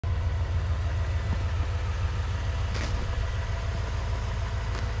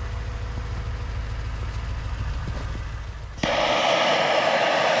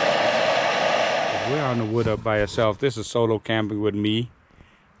We're on the wood up by ourselves. This is solo camping with me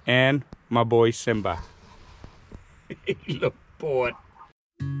and my boy Simba. He look bored.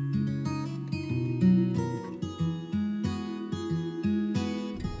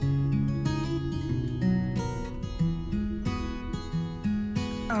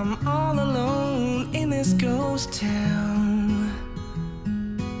 I'm all alone in this ghost town.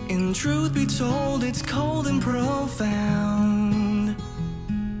 In truth be told, it's cold and profound.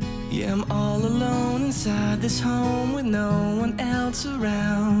 Yeah, I'm all alone inside this home with no one else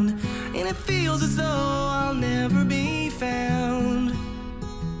around. And it feels as though I'll never be found.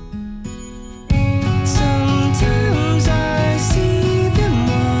 Sometimes I see them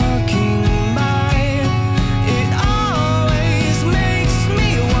walking by. It always makes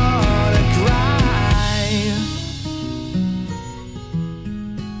me wanna cry.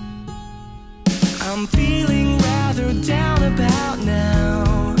 I'm feeling rather down about now.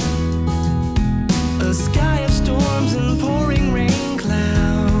 A sky of storms and pouring rain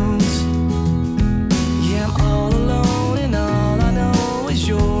clouds. Yeah, I'm all alone and all I know is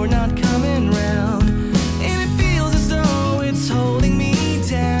you're not coming round. And it feels as though it's holding me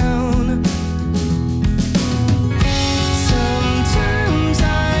down. Sometimes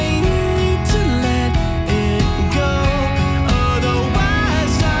I need to let it go,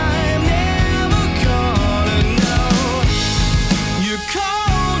 otherwise I'm never gonna know. You're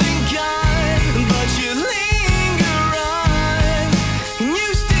cold and kind, but you linger on. You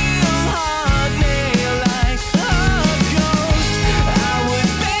still haunt me like a ghost. I would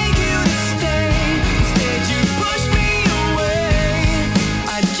beg you to stay, instead you push me away.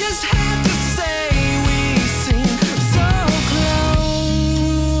 I just have to say we seem so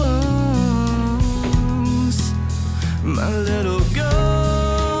close, my little ghost.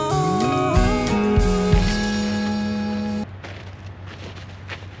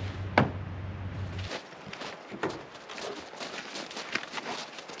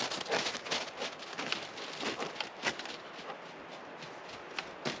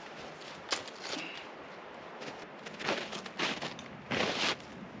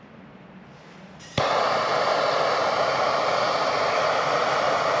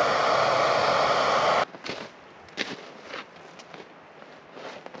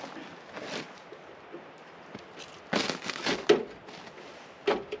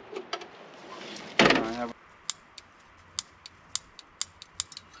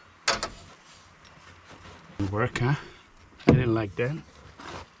 Work, huh? I didn't like that.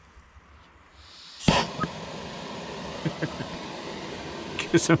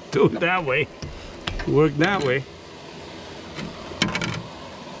 Guess I'm doing that way. Work that way.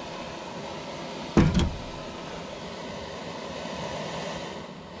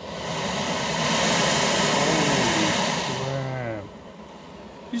 Wow.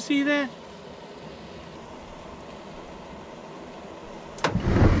 You see that?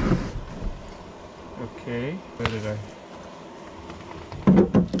 Okay, where did I?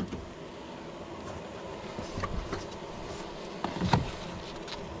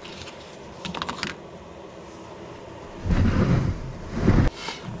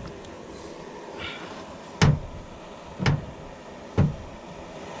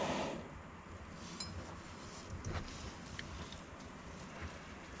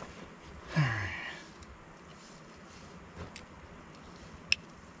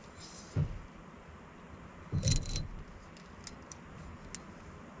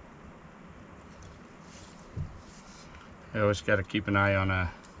 I always got to keep an eye on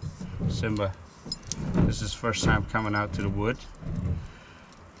Simba. This is his first time coming out to the wood.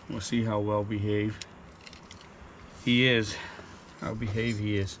 We'll see how well behaved he is. How behaved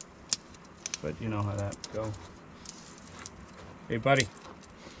he is. But you know how that goes. Hey buddy.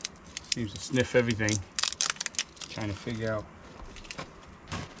 Seems to sniff everything. Trying to figure out.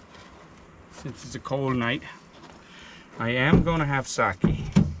 Since it's a cold night, I am going to have sake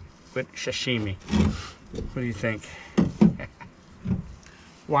with sashimi. What do you think?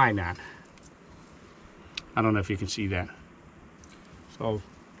 Why not? I don't know if you can see that. It's all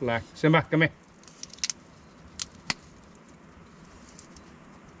black. Simba, come here.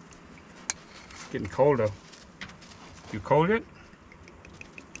 It's getting cold though. You cold yet?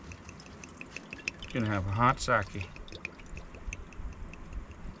 Gonna have a hot sake.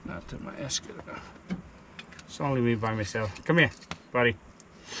 Not to my escalator. It's only me by myself. Come here, buddy.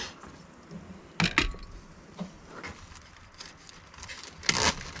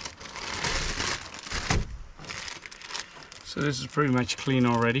 So this is pretty much clean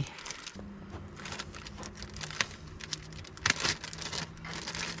already.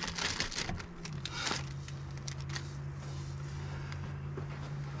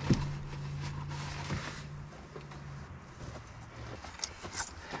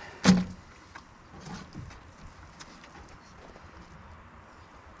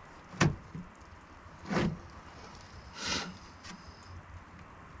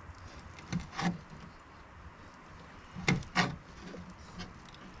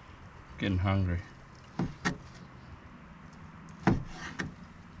 Getting hungry.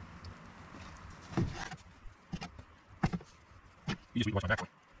 You just need to watch my back way.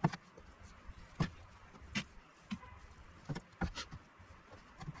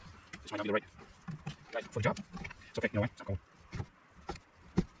 This might not be the right guy for the job. It's okay, you know why? It's not cold.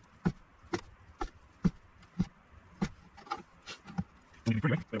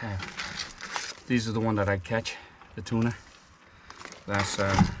 These are the one that I catch, the tuna. Last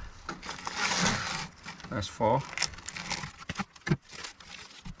fall.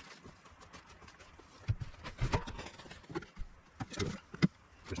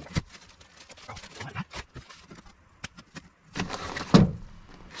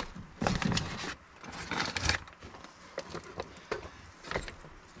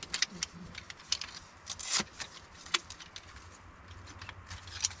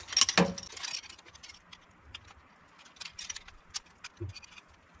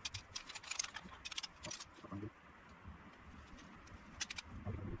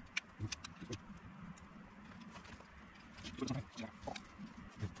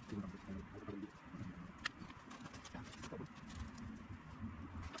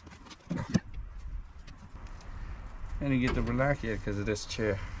 And you get to relax here because of this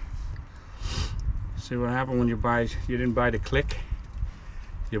chair. See what happened when you didn't buy the click,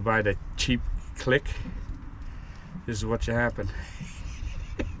 you buy the cheap click. This is what you happen.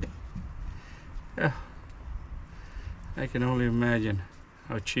 Yeah, I can only imagine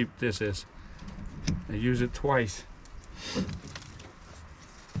how cheap this is. I use it twice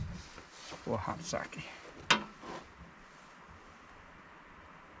for hot sake.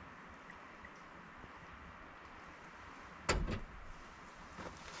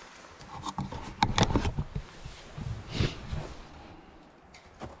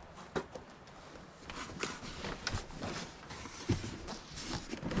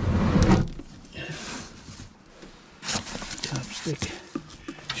 Chopstick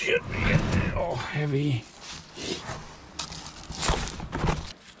should be all heavy.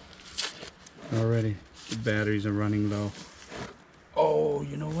 Already the batteries are running low. Oh,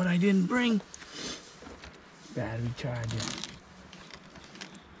 you know what I didn't bring? Battery charger.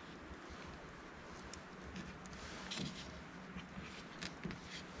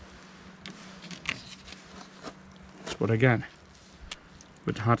 That's what I got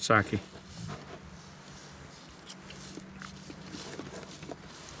with hot sake.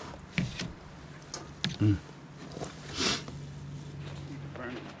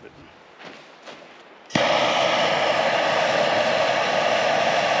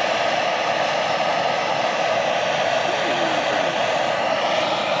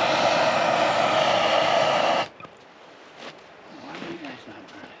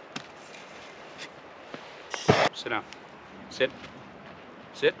 Sit down. Sit.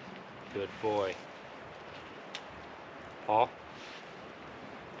 Sit. Good boy. Paul.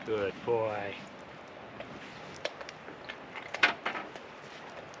 Good boy.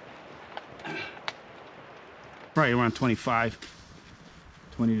 Probably around 25,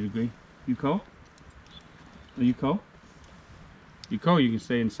 20 degrees. You cold? Are you cold? You cold, you can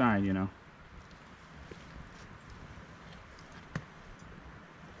stay inside, you know.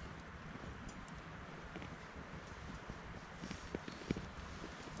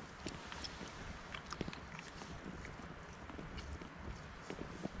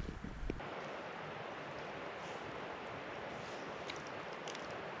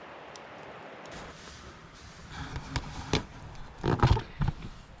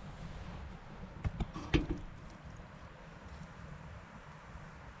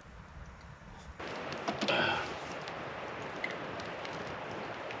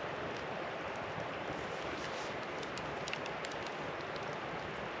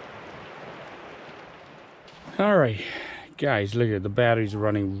 All right, guys, look at the batteries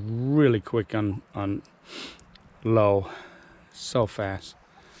running really quick on low, so fast.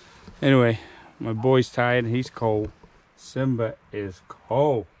 Anyway, my boy's tired, he's cold. Simba is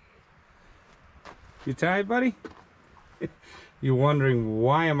cold. You tired, buddy? You're wondering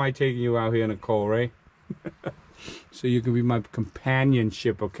why am I taking you out here in the cold, right? So you can be my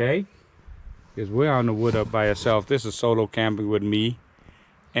companionship, okay? Because we're on the wood up by ourselves. This is solo camping with me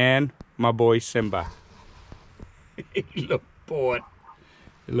and my boy Simba. He looked bored.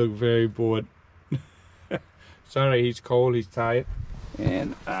 He looked very bored. Sorry, he's cold, he's tired.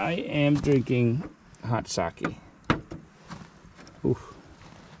 And I am drinking hot sake. Oof.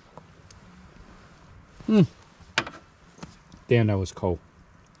 Damn, that was cold.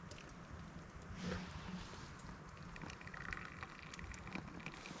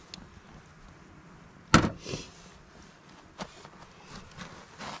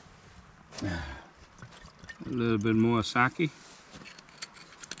 A little bit more sake.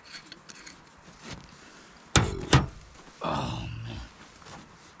 Oh man.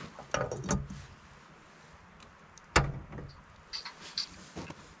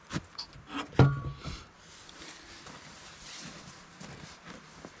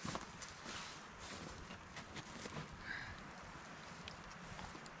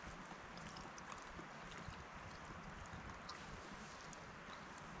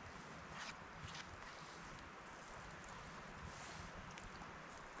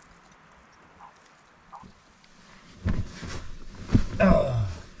 Oh,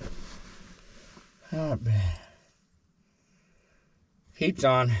 not bad. Heat's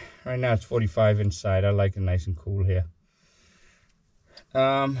on. Right now it's 45 inside. I like it nice and cool here.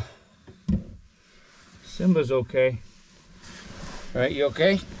 Simba's okay. Right, you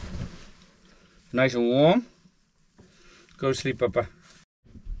okay? Nice and warm. Go to sleep, Papa.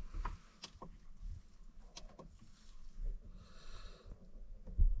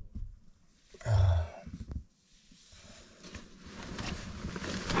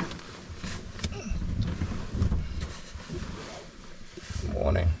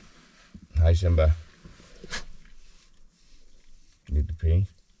 Morning. Hi, Simba. Need to pee?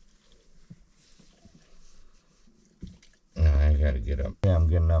 No, I gotta get up. Yeah, I'm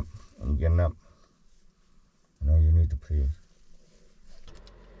getting up. I'm getting up. I know you need to pee.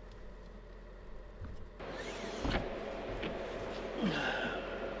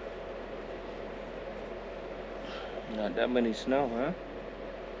 Not that many snow, huh?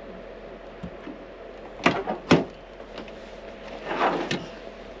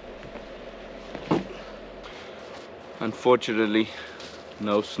 Unfortunately,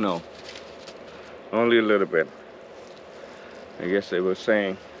 no snow. Only a little bit. I guess they were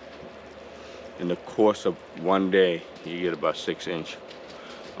saying in the course of one day, you get about 6 inches.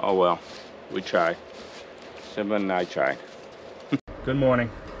 Oh well, we tried. Simba and I tried. Good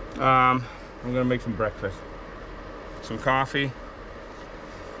morning. I'm gonna make some breakfast. Some coffee.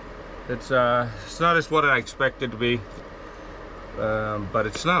 It's not as what I expected to be, but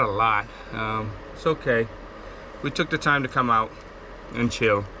it's not a lot. It's okay. We took the time to come out and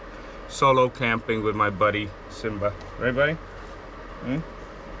chill. Solo camping with my buddy Simba. Right, buddy?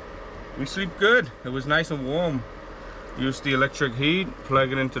 We sleep good. It was nice and warm. Used the electric heat,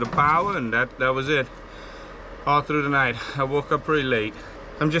 plug it into the power, and that was it. All through the night. I woke up pretty late.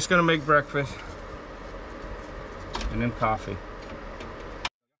 I'm just gonna make breakfast and then coffee.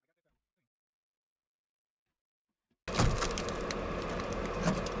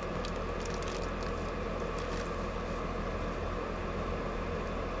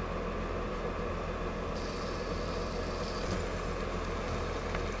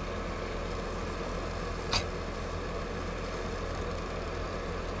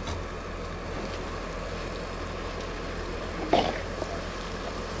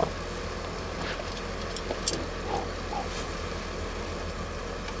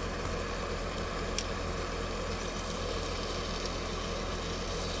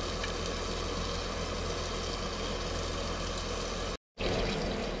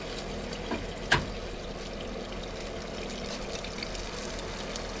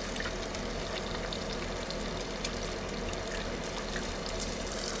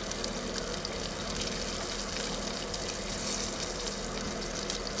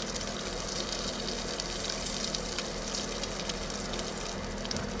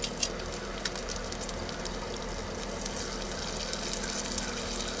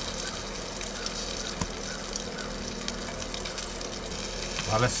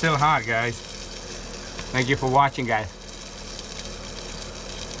 Well, it's still hot, guys. Thank you for watching, guys.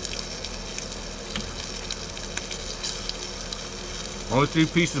 Only 3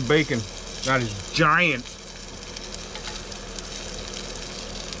 pieces of bacon. That is giant.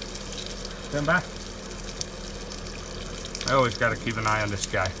 Stand back. I always got to keep an eye on this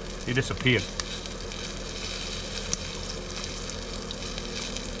guy. He disappeared.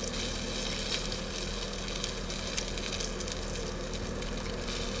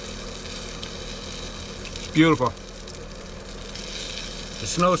 Beautiful. The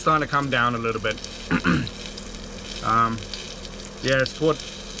snow's starting to come down a little bit. Yeah, it's toward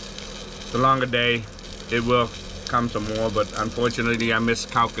the longer day. It will come some more, but unfortunately I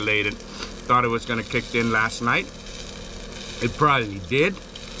miscalculated. Thought it was gonna kick in last night. It probably did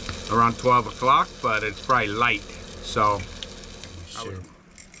around 12 o'clock, but it's probably light. So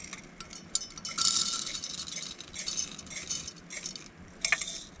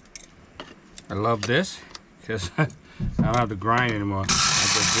I love this because I don't have to grind anymore. I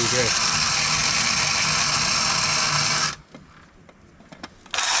just do this.